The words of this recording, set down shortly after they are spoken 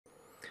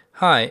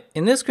Hi,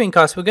 in this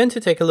screencast we're going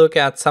to take a look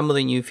at some of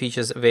the new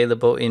features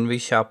available in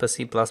ReSharper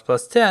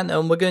C++10,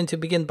 and we're going to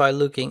begin by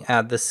looking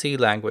at the C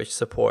language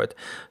support.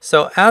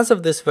 So as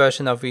of this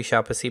version of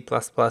ReSharper C++,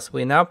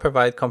 we now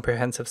provide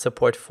comprehensive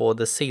support for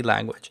the C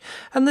language,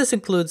 and this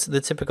includes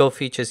the typical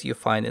features you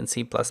find in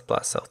C++,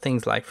 so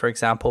things like, for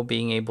example,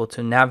 being able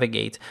to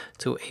navigate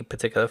to a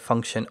particular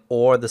function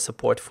or the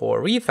support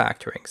for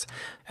refactorings.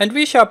 And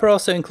ReSharper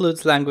also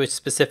includes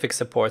language-specific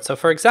support. So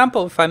for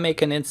example, if I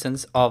make an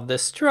instance of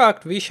this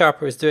struct, ReSharper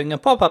is doing a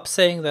pop-up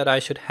saying that I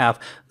should have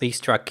the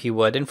struct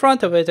keyword in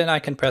front of it, and I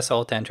can press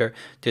Alt-Enter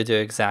to do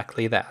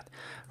exactly that.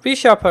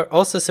 ReSharper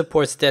also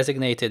supports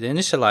designated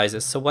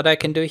initializers. So what I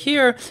can do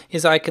here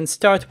is I can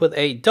start with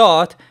a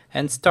dot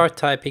and start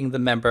typing the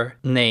member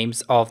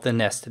names of the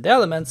nested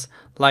elements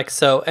like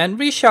so. And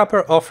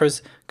ReSharper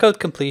offers code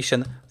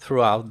completion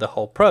throughout the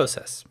whole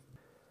process.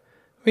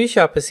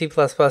 ReSharper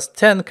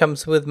C++10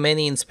 comes with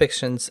many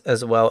inspections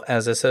as well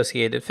as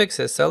associated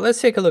fixes, so let's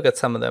take a look at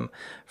some of them.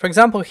 For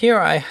example, here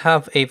I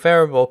have a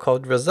variable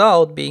called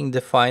result being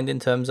defined in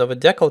terms of a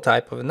decal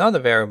type of another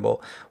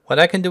variable. What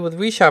I can do with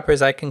ReSharper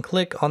is I can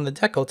click on the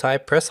decal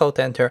type, press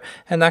Alt-Enter,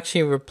 and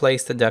actually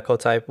replace the decal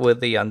type with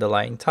the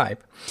underlying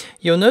type.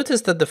 You'll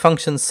notice that the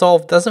function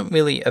solve doesn't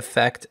really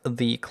affect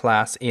the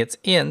class it's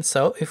in,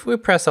 so if we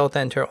press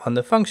Alt-Enter on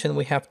the function,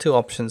 we have two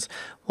options.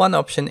 One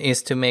option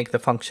is to make the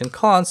function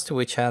const,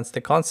 which adds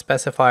the const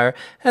specifier,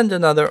 and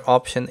another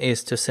option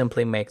is to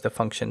simply make the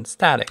function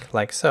static,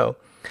 like so.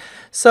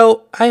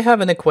 So I have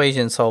an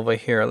equation solver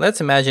here.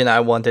 Let's imagine I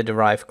want a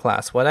derived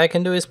class. What I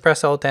can do is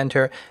press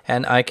Alt-Enter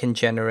and I can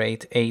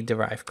generate a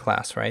derived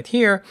class right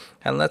here.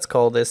 And let's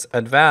call this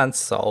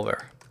advanced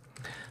solver.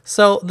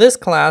 So this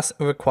class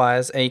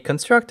requires a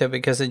constructor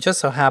because it just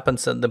so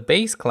happens that the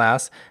base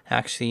class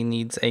actually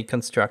needs a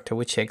constructor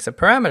which takes a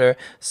parameter.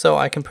 So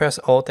I can press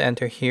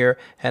Alt-Enter here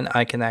and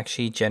I can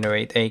actually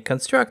generate a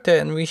constructor,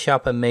 and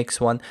ReSharper makes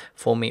one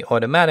for me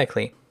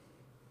automatically.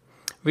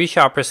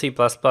 ReSharper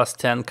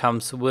C++10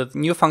 comes with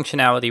new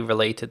functionality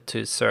related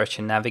to search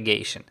and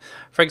navigation.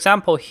 For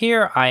example,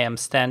 here I am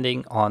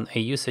standing on a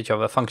usage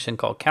of a function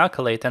called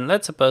calculate, and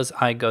let's suppose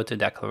I go to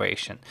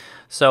declaration.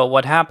 So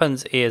what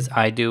happens is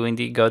I do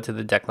indeed go to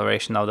the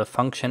declaration of the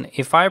function.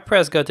 If I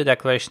press go to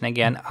declaration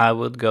again, I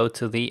would go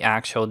to the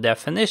actual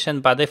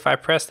definition, but if I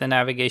press the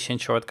navigation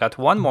shortcut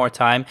one more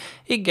time,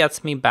 it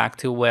gets me back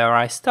to where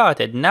I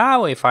started.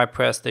 Now if I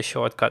press the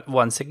shortcut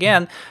once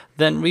again,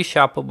 then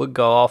ReSharper will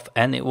go off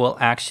and it will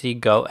actually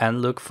go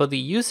and look for the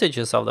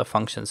usages of the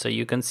function. So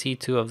you can see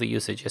two of the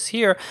usages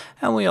here,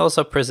 and we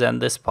also present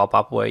this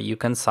pop-up where you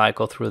can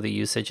cycle through the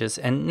usages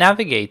and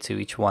navigate to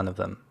each one of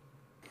them.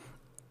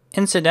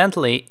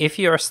 Incidentally, if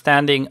you are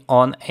standing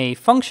on a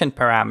function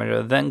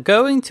parameter, then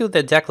going to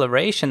the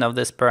declaration of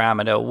this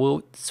parameter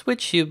will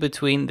switch you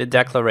between the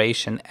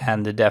declaration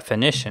and the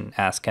definition,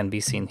 as can be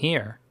seen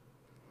here.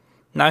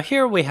 Now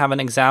here we have an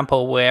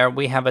example where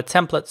we have a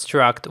template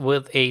struct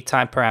with a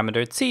type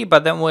parameter t,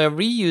 but then we're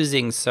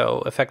reusing,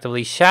 so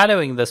effectively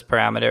shadowing this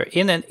parameter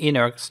in an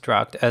inner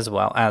struct as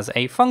well as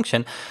a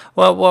function.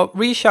 Well, what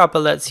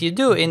ReSharper lets you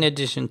do, in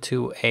addition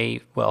to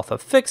a wealth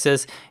of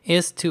fixes,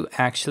 is to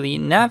actually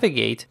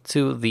navigate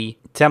to the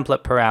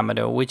template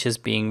parameter which is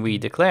being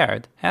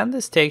redeclared, and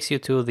this takes you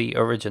to the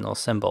original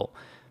symbol.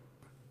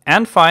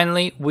 And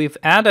finally, we've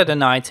added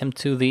an item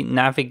to the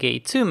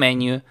Navigate To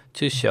menu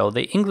to show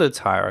the includes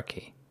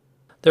hierarchy.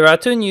 There are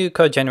two new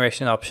code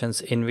generation options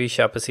in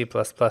ReSharper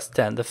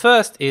C++10. The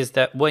first is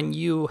that when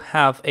you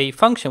have a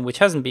function which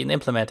hasn't been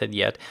implemented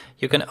yet,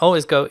 you can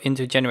always go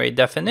into generate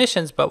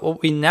definitions, but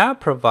what we now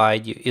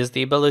provide you is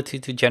the ability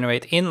to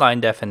generate inline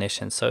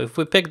definitions. So if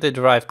we pick the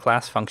derived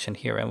class function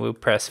here and we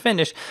press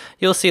finish,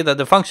 you'll see that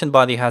the function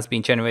body has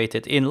been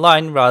generated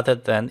inline rather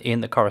than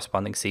in the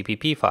corresponding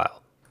CPP file.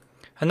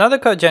 Another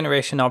code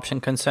generation option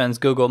concerns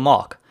Google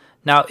Mock.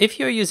 Now, if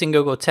you're using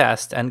Google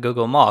Test and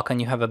Google Mock and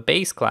you have a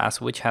base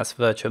class which has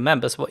virtual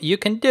members, what you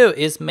can do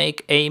is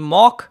make a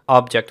mock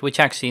object which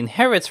actually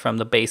inherits from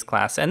the base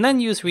class, and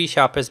then use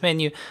ReSharper's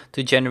menu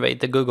to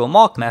generate the Google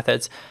Mock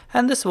methods,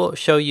 and this will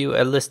show you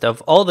a list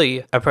of all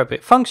the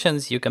appropriate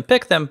functions. You can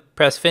pick them,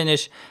 press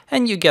finish,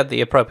 and you get the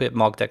appropriate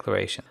mock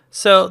declaration.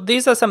 So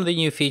these are some of the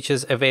new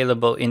features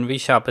available in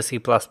ReSharper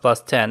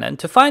C++10, and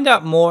to find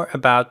out more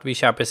about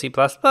ReSharper C++,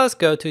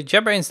 go to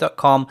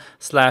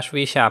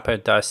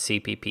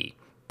jetbrains.com/resharper-cpp.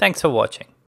 Thanks for watching.